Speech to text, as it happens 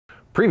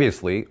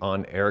Previously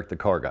on Eric the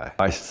Car Guy.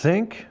 I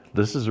think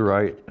this is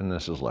right and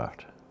this is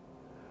left.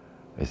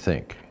 I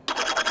think.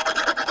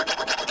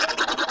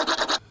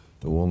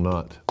 It will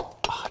not.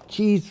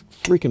 Geez,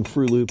 freaking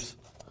Fruit Loops.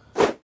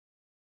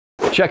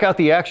 Check out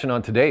the action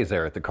on today's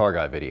Eric the Car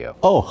Guy video.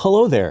 Oh,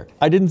 hello there.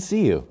 I didn't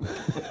see you.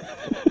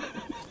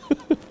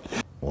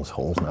 Well, this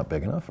hole's not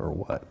big enough or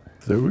what?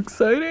 So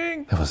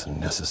exciting. It wasn't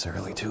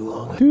necessarily too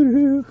long.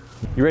 You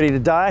ready to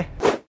die?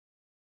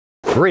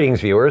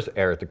 Greetings viewers,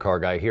 Eric the Car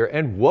Guy here,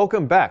 and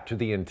welcome back to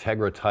the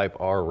Integra Type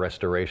R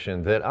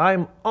Restoration that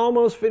I'm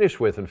almost finished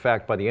with. In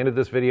fact, by the end of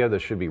this video,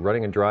 this should be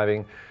running and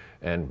driving,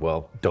 and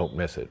well, don't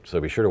miss it.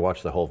 So be sure to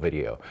watch the whole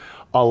video.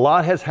 A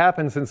lot has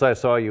happened since I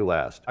saw you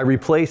last. I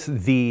replaced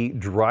the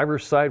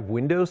driver's side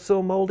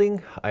windowsill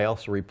molding. I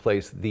also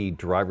replaced the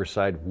driver's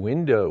side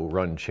window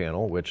run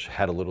channel, which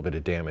had a little bit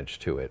of damage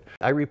to it.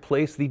 I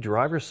replaced the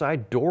driver's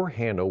side door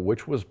handle,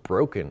 which was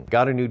broken.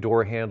 Got a new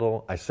door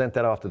handle. I sent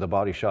that off to the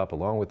body shop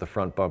along with the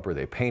front bumper.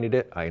 They painted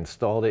it. I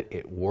installed it.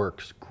 It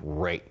works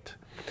great.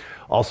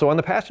 Also on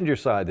the passenger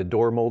side, the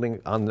door molding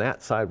on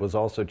that side was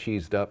also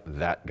cheesed up.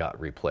 That got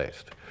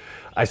replaced.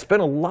 I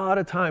spent a lot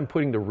of time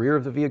putting the rear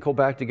of the vehicle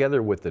back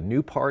together with the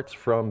new parts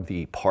from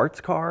the parts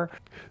car.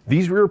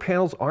 These rear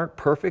panels aren't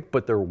perfect,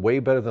 but they're way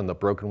better than the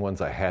broken ones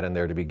I had in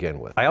there to begin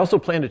with. I also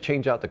plan to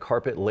change out the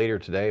carpet later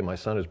today. My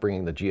son is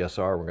bringing the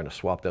GSR. We're going to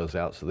swap those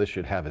out, so this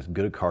should have as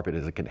good a carpet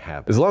as it can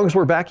have. As long as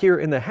we're back here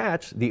in the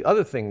hatch, the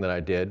other thing that I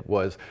did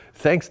was,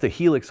 thanks to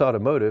Helix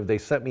Automotive, they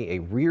sent me a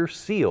rear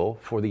seal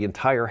for the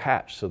entire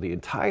hatch. So the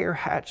entire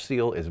hatch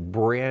seal is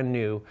brand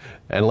new.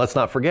 And let's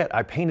not forget,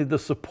 I painted the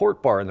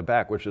support bar in the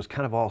back, which is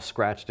kind of all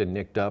scratched and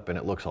nicked up, and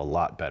it looks a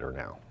lot better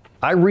now.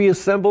 I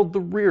reassembled the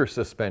rear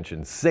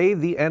suspension, saved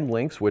the end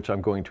links, which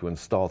I'm going to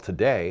install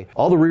today.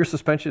 All the rear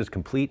suspension is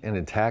complete and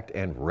intact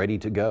and ready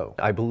to go.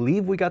 I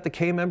believe we got the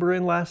K-member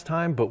in last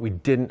time, but we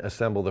didn't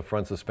assemble the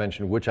front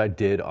suspension, which I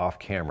did off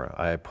camera.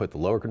 I put the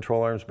lower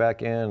control arms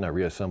back in, I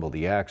reassembled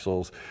the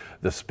axles,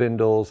 the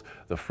spindles,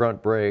 the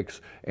front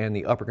brakes, and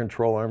the upper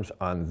control arms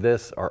on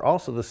this are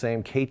also the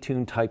same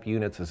K-tune type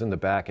units as in the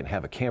back and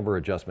have a camber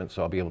adjustment,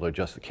 so I'll be able to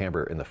adjust the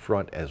camber in the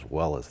front as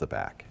well as the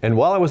back. And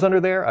while I was under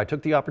there, I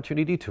took the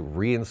opportunity to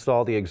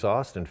reinstall the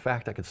exhaust. In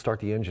fact, I could start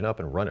the engine up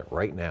and run it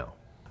right now.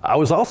 I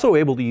was also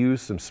able to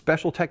use some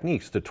special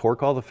techniques to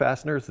torque all the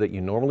fasteners that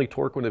you normally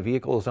torque when the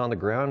vehicle is on the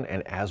ground,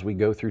 and as we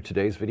go through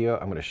today's video,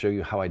 I'm going to show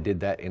you how I did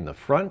that in the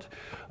front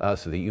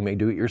so that you may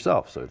do it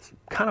yourself. So it's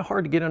kind of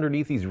hard to get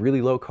underneath these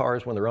really low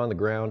cars when they're on the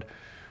ground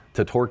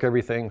to torque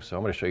everything, so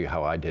I'm going to show you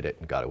how I did it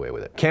and got away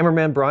with it.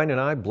 Cameraman Brian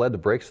and I bled the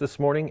brakes this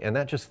morning, and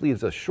that just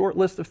leaves a short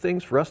list of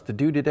things for us to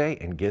do today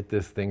and get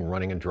this thing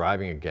running and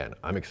driving again.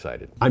 I'm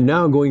excited. I'm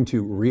now going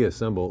to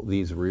reassemble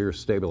these rear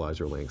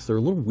stabilizer links. They're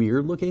a little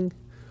weird looking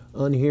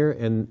on here,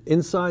 and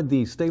inside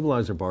the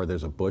stabilizer bar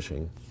there's a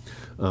bushing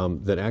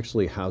that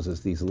actually houses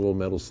these little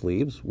metal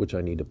sleeves, which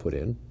I need to put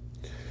in.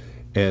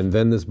 And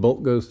then this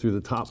bolt goes through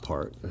the top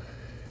part,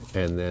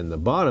 and then the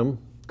bottom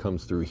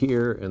comes through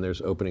here, and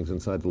there's openings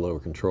inside the lower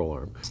control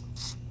arm.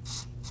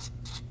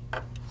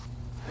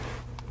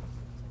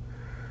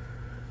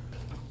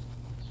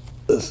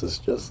 This is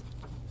just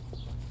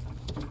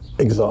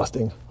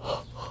exhausting.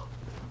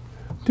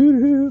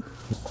 Doo-doo.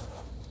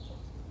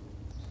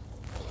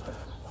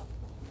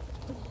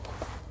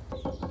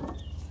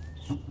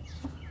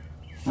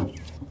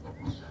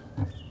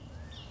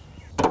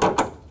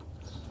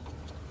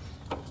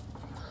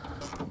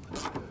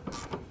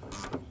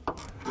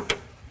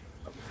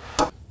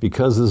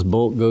 Because this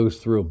bolt goes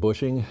through a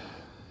bushing,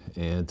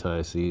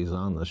 anti-seize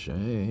on the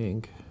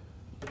shank.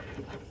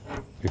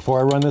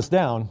 Before I run this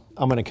down,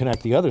 I'm going to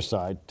connect the other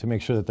side to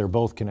make sure that they're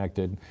both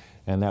connected,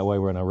 and that way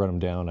when I run them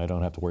down, I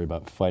don't have to worry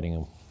about fighting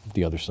them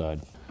the other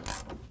side.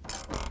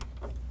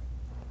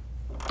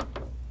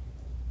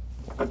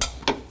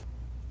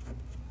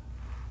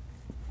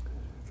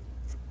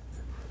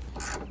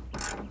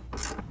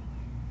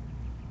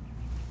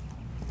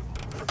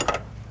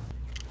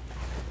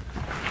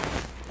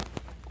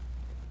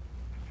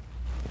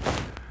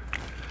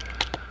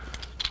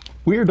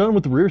 We are done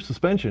with the rear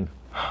suspension.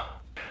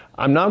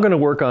 I'm now going to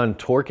work on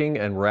torquing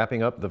and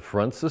wrapping up the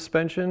front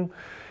suspension.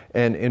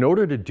 And in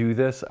order to do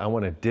this, I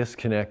want to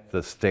disconnect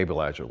the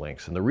stabilizer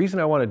links. And the reason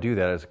I want to do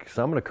that is because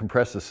I'm going to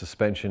compress the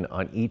suspension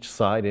on each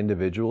side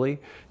individually.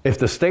 If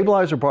the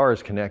stabilizer bar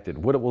is connected,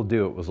 what it will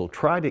do is it'll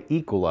try to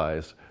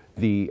equalize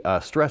the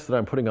stress that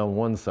I'm putting on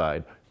one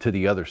side to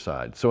the other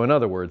side. So in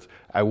other words,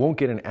 I won't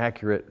get an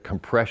accurate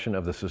compression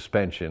of the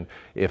suspension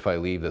if I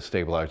leave the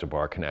stabilizer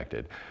bar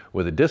connected.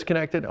 With it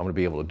disconnected, I'm going to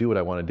be able to do what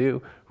I want to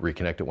do,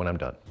 reconnect it when I'm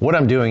done. What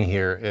I'm doing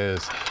here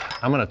is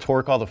I'm going to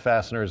torque all the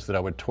fasteners that I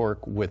would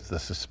torque with the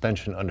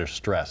suspension under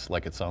stress,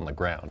 like it's on the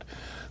ground.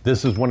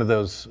 This is one of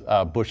those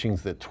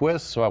bushings that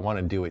twists, so I want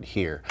to do it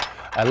here.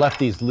 I left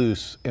these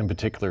loose in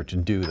particular to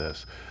do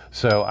this.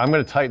 So I'm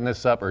going to tighten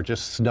this up or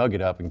just snug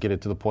it up and get it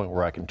to the point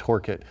where I can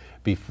torque it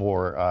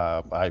before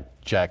I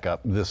jack up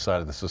this side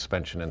of the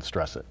suspension and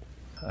stress it.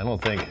 I don't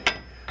think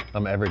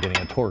I'm ever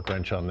getting a torque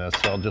wrench on this,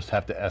 so I'll just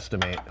have to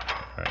estimate.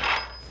 All right.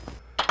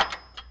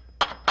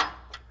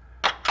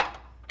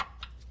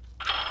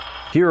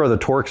 Here are the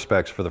torque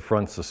specs for the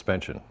front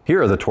suspension.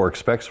 Here are the torque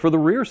specs for the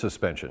rear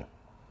suspension.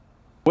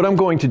 What I'm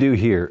going to do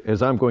here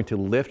is I'm going to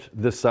lift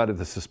this side of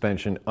the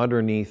suspension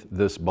underneath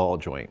this ball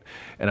joint,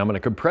 and I'm going to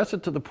compress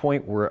it to the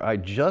point where I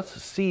just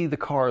see the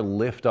car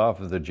lift off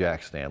of the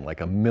jack stand,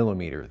 like a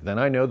millimeter. Then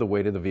I know the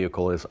weight of the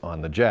vehicle is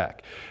on the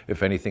jack.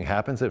 If anything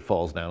happens, it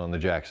falls down on the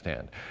jack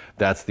stand.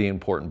 That's the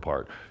important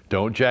part.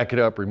 Don't jack it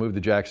up, remove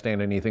the jack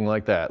stand, anything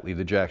like that. Leave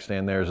the jack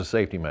stand there as a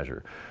safety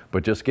measure.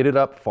 But just get it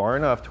up far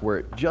enough to where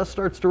it just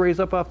starts to raise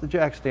up off the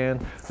jack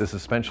stand. The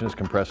suspension is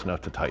compressed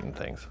enough to tighten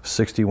things.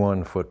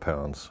 61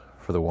 foot-pounds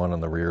for the one on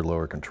the rear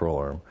lower control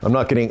arm. I'm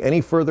not getting any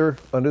further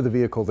under the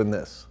vehicle than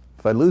this.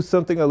 If I lose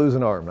something, I lose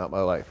an arm, not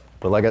my life.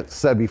 But like I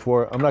said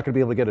before, I'm not gonna be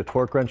able to get a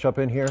torque wrench up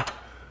in here.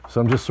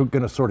 So I'm just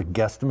gonna sort of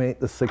guesstimate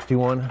the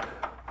 61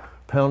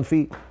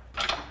 pound-feet.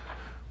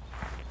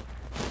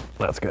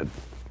 That's good.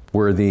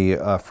 Where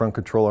the front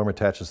control arm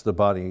attaches to the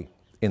body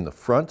in the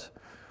front,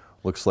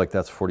 looks like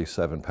that's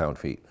 47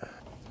 pound-feet.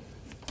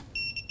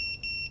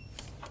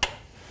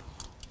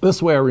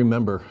 This way I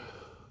remember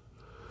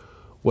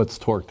what's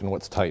torqued and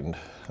what's tightened.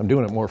 I'm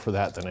doing it more for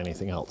that than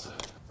anything else.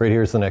 Right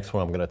here's the next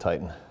one I'm gonna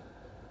tighten.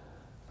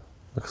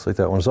 Looks like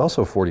that one's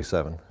also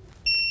 47.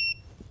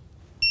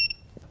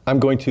 I'm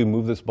going to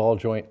move this ball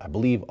joint, I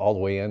believe, all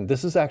the way in.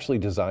 This is actually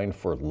designed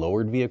for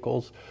lowered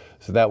vehicles,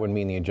 so that would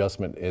mean the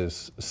adjustment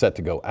is set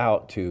to go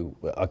out to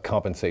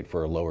compensate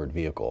for a lowered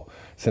vehicle.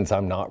 Since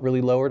I'm not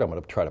really lowered, I'm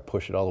gonna try to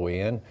push it all the way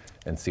in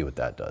and see what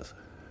that does.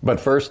 But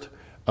first,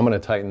 I'm gonna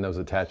tighten those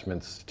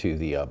attachments to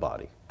the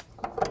body.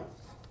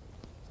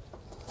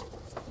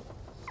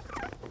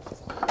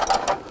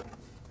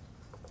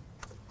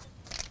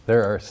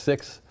 There are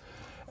 6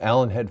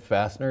 Allen head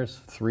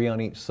fasteners, 3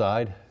 on each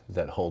side,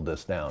 that hold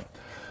this down.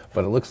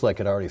 But it looks like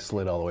it already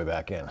slid all the way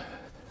back in.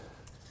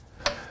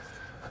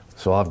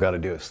 So all I've got to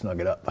do is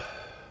snug it up.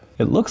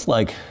 It looks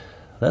like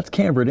that's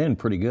cambered in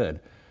pretty good.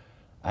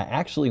 I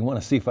actually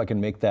want to see if I can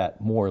make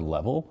that more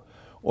level,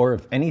 or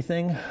if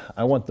anything,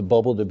 I want the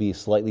bubble to be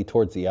slightly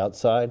towards the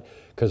outside,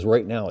 because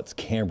right now it's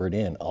cambered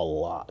in a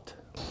lot.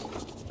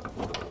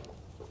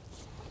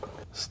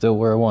 Still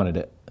where I wanted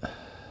it.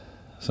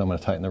 So I'm going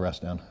to tighten the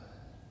rest down.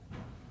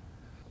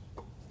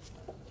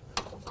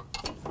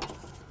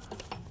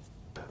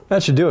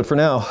 That should do it for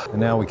now. And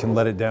now we can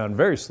let it down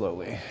very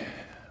slowly.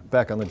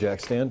 Back on the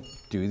jack stand,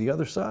 do the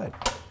other side.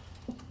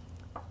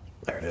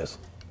 There it is.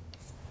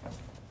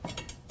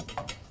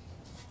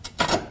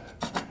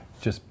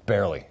 Just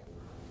barely.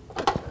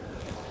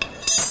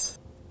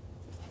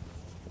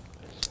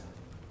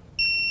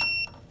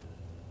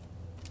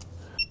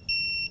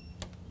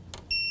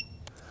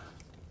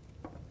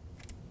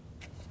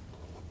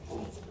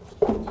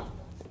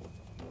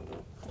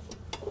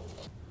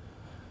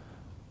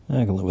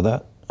 I can live with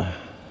that.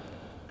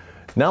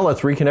 Now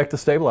let's reconnect the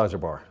stabilizer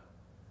bar.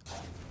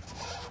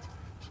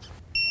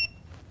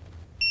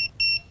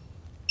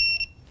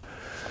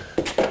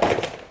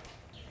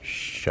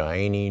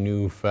 Shiny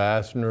new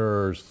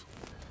fasteners.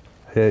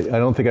 Hey, I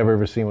don't think I've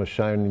ever seen with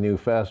shiny new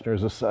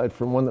fasteners aside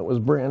from one that was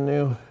brand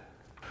new.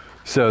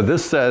 So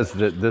this says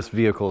that this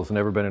vehicle has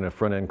never been in a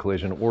front end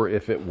collision, or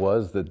if it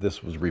was, that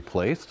this was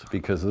replaced,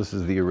 because this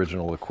is the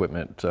original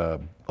equipment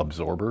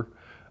absorber,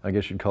 I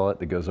guess you'd call it,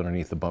 that goes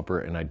underneath the bumper.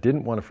 And I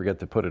didn't want to forget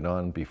to put it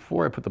on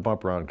before I put the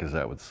bumper on, because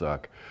that would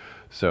suck.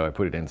 So I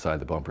put it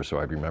inside the bumper so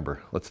I'd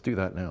remember. Let's do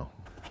that now.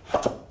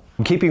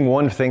 I'm keeping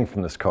one thing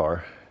from this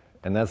car,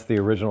 and that's the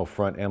original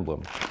front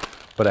emblem.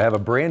 But I have a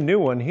brand new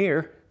one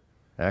here,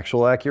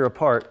 actual Acura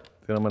part,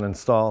 that I'm going to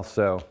install,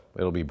 so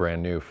it'll be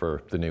brand new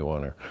for the new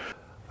owner.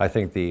 I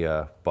think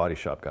the body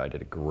shop guy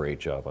did a great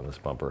job on this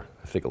bumper.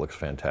 I think it looks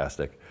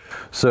fantastic.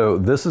 So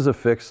this is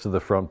affixed to the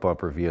front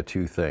bumper via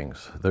 2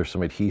 things. There's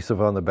some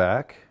adhesive on the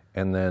back,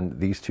 and then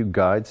these 2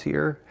 guides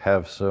here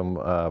have some,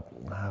 I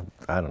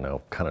don't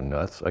know, kind of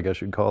nuts, I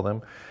guess you'd call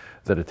them,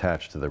 that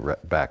attach to the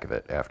back of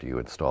it after you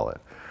install it.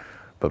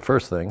 But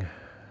first thing,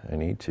 I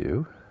need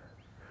to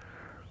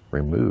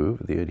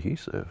remove the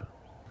adhesive.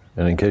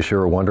 And in case you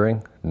were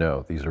wondering,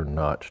 no, these are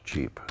not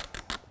cheap.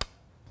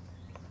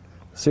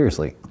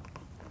 Seriously.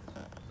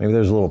 Maybe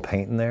there's a little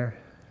paint in there.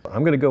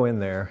 I'm gonna go in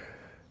there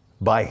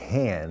by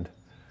hand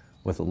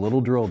with a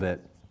little drill bit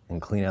and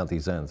clean out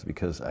these ends,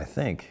 because I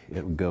think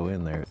it would go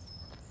in there.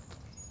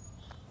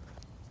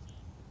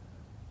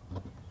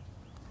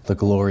 The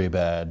Glory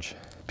badge.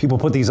 People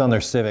put these on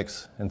their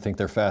Civics and think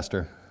they're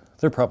faster.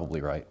 They're probably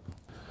right.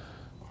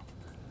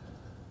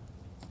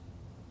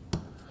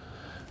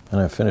 And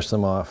I finished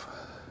them off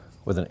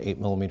with an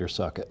 8mm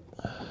socket.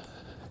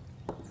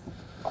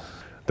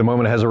 The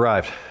moment has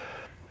arrived.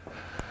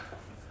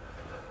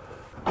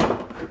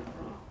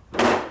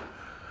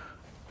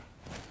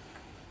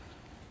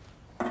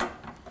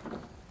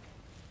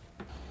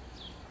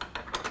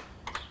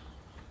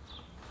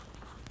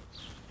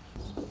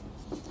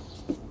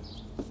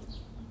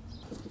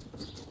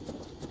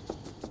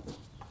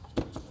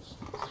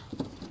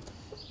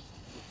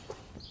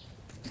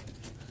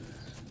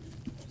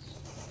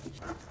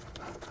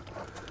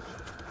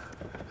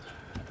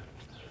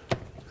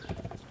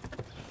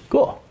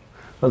 Cool.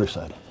 Other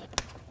side.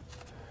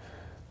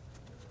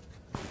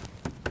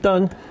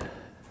 Done.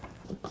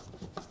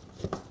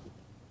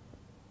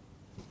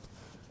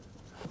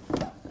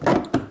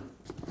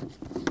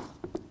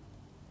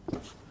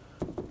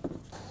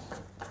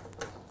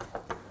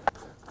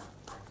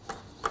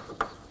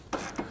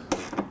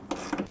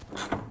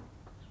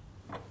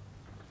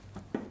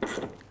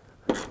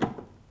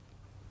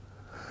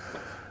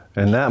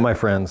 And that, my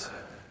friends,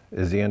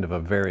 is the end of a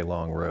very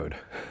long road.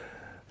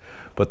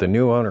 But the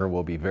new owner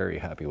will be very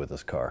happy with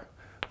this car.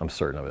 I'm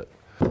certain of it.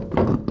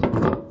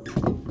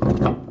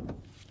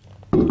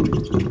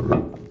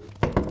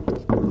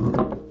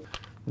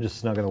 I'm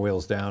just snugging the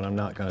wheels down. I'm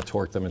not going to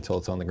torque them until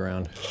it's on the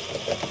ground.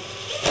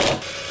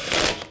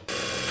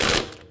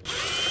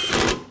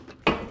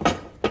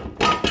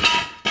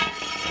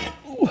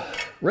 Ooh,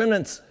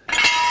 remnants.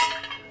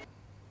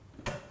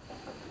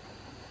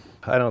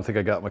 I don't think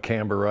I got my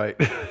camber right.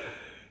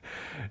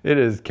 It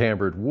is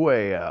cambered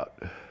way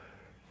out.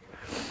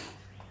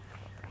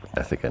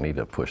 I think I need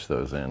to push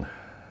those in,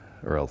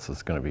 or else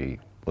it's going to be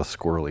a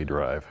squirrely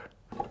drive.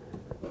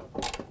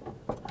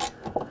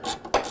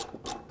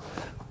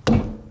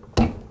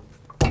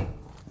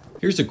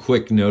 Here's a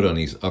quick note on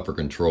these upper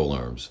control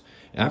arms.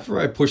 After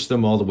I pushed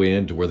them all the way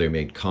into where they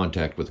made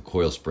contact with the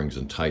coil springs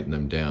and tightened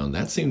them down,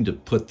 that seemed to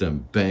put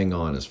them bang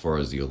on as far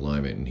as the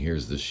alignment, and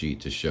here's the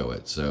sheet to show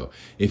it. So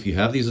if you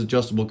have these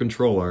adjustable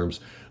control arms,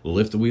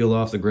 lift the wheel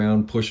off the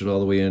ground, push it all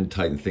the way in,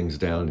 tighten things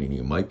down, and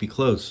you might be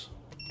close.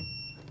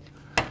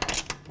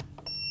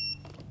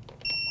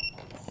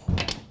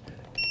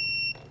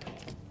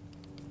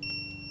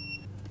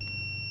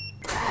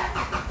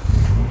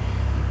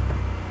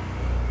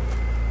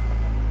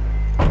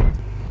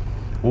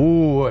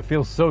 Ooh, it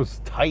feels so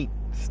tight,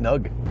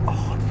 snug.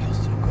 Oh, it feels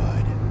so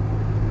good.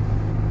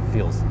 It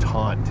feels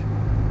taut.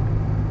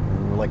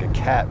 We're like a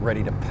cat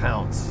ready to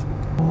pounce.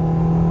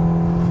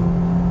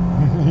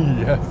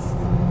 Yes.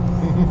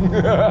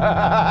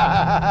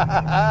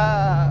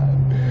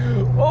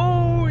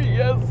 Oh,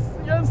 yes,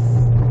 yes,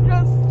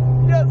 yes,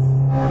 yes.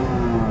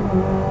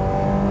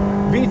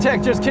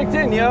 VTEC just kicked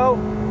in, yo.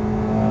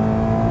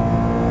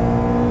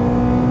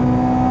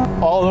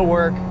 All the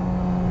work,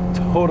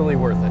 totally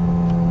worth it.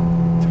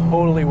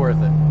 Totally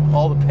worth it.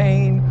 All the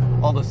pain,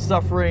 all the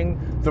suffering,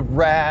 the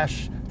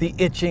rash, the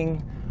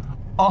itching,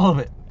 all of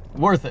it.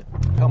 Worth it.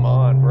 Come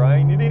on,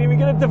 Brian. You didn't even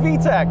get it to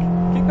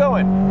VTEC. Keep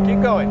going.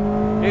 Keep going.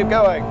 Keep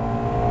going.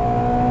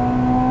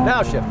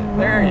 Now shift it.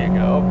 There you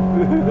go.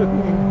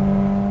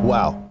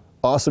 Wow.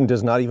 Awesome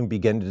does not even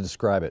begin to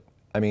describe it.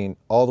 I mean,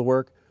 all the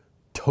work,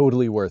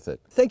 totally worth it.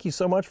 Thank you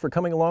so much for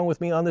coming along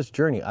with me on this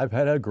journey. I've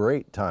had a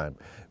great time.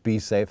 Be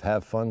safe,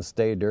 have fun,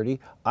 stay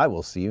dirty. I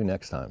will see you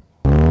next time.